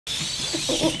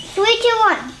3, 2, 1,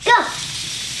 go!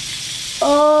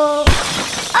 Oh!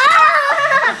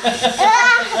 Ah!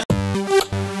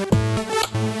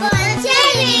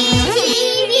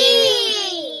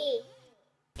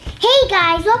 Hey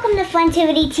guys, welcome to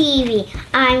Funtivity TV.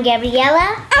 I'm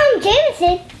Gabriella. I'm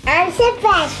Jameson and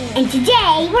Sebastian. And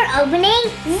today we're opening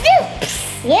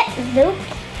Zoops. Yep, Zoop.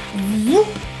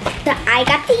 So I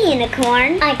got the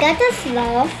unicorn. I got the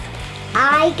sloth.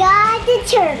 I got the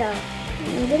turtle.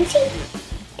 You can see.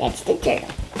 That's the turtle.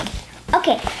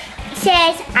 Okay. It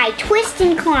says, I twist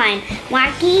and climb.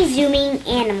 Wacky zooming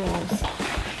animals.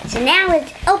 So now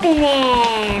let's open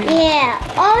them. Yeah,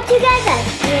 all together.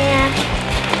 Yeah.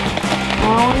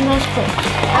 Almost quick.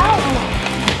 Oh.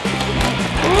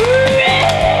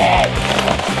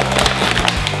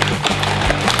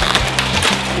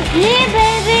 Yeah,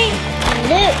 baby.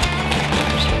 Look.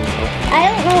 I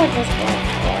don't know what this is,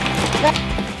 but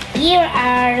here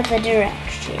are the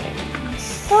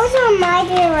directions. Those are my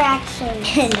directions.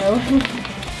 No.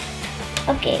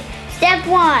 Okay. Step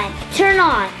 1. Turn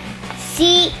on.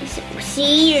 See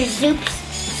your Zoops.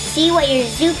 See what your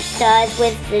Zoops does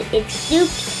with its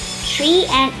Zoops.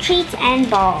 Treats and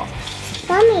balls.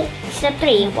 Mommy. Step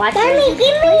 3. Watch Mommy, your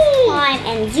give Zoops me. climb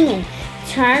and zoom.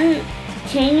 Turn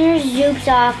your Zoops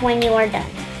off when you are done.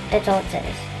 That's all it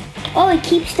says. Oh, it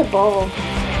keeps the ball.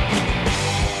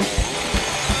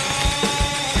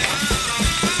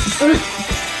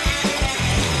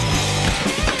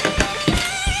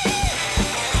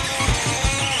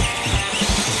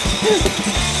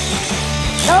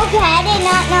 Okay, I did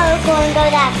not know it was going to go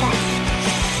that fast.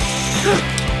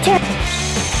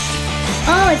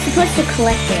 Oh, it's supposed to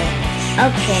collect it.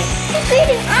 Okay.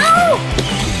 Oh!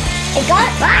 It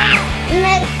got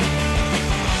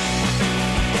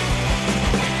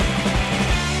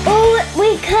Oh,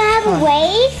 we could have a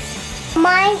waste.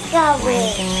 Mine's got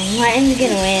wings. Martin's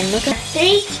gonna win. Look at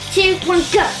 3, 2, 1,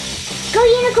 go. Go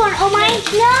unicorn. Oh my.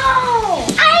 No!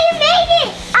 I made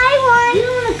it! I won!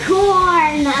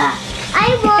 Unicorn!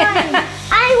 I won!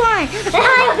 I won!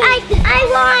 I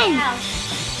won!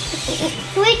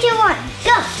 3, 2, 1,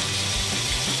 go!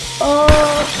 Oh.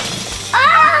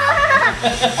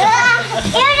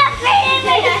 You're not beating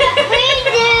me! We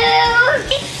do!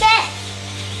 Set.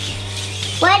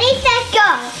 Ready, set, go!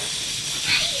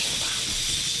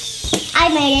 I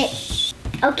made it.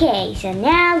 Okay, so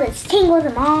now let's tangle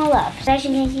them all up.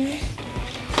 Sebastian, can you see this?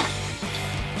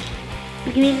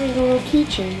 You can make like a little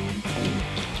keychain.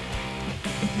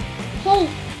 Hey,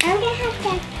 I'm gonna have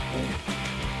to.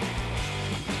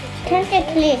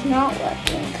 Technically, it's not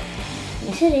working.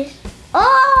 Yes, it is.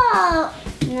 Oh!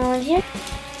 No, it's your.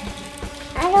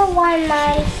 I don't want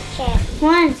my chip. Come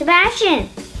on, Sebastian.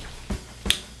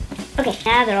 Okay,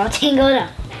 now they're all tangled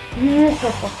up.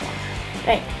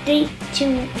 Right, 3,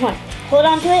 2, 1. Hold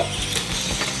on to it.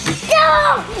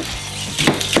 No!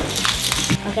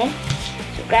 Okay,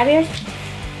 so grab yours.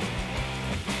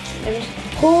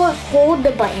 Hold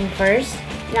the button first,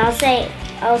 and I'll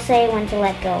say when to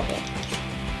let go of it.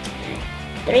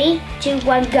 3, 2,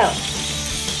 1, go.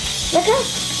 Let go.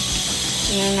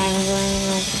 You're not even going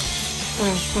anywhere. Come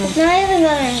on. It's not even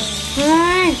going. Come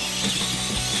on.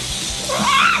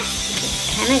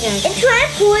 Kind of going. It's trying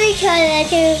to pull each other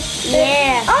too.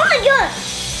 Yeah. Oh my god!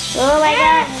 Oh my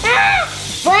god.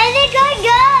 Where is it going to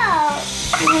go?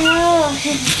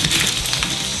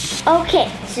 Okay,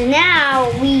 so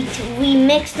now we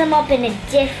mix them up in a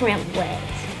different way.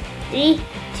 3,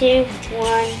 2, 1.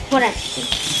 Hold on.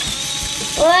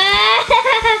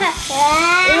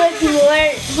 It looks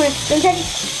more. Don't touch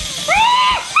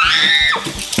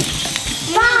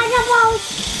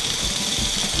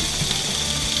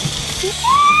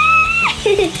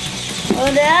it. Oh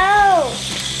no!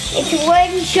 It's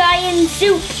one giant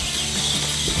soup.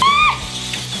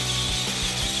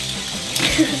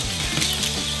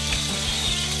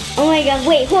 Oh my god,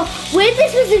 wait, what if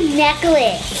this was a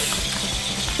necklace?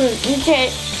 Let me try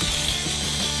it.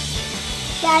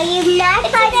 Yeah, you not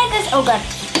It's a necklace. Oh god.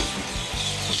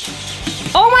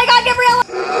 Oh my god, Gabriella!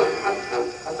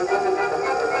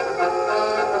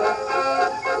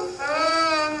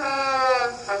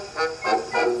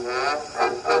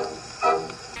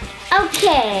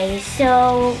 Okay,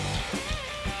 so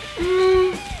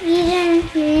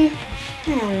I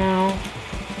don't know.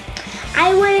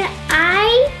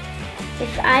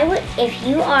 If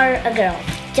you are a girl,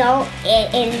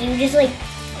 and you just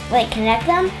like connect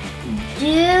them,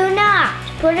 do not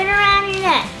put it around your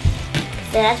neck.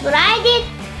 So that's what I did,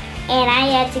 and I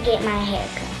had to get my hair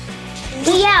cut.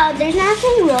 But yeah, there's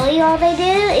nothing really. All they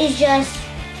do is just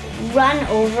run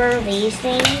over these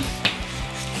things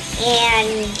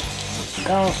and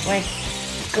go like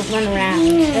just go run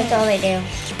around. That's all they do.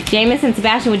 Jameson and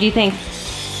Sebastian, what do you think?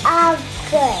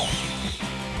 Good.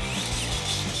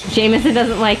 Jameson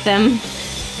doesn't like them.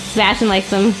 Sebastian likes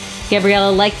them.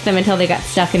 Gabriella liked them until they got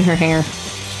stuck in her hair.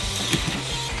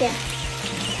 Yeah.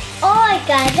 Alright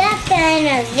guys, that's the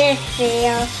end of this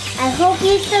video. I hope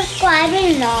you subscribe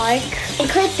and like. And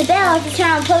click the bell to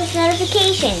turn on post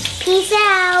notifications. Peace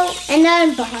out. And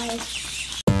then bye.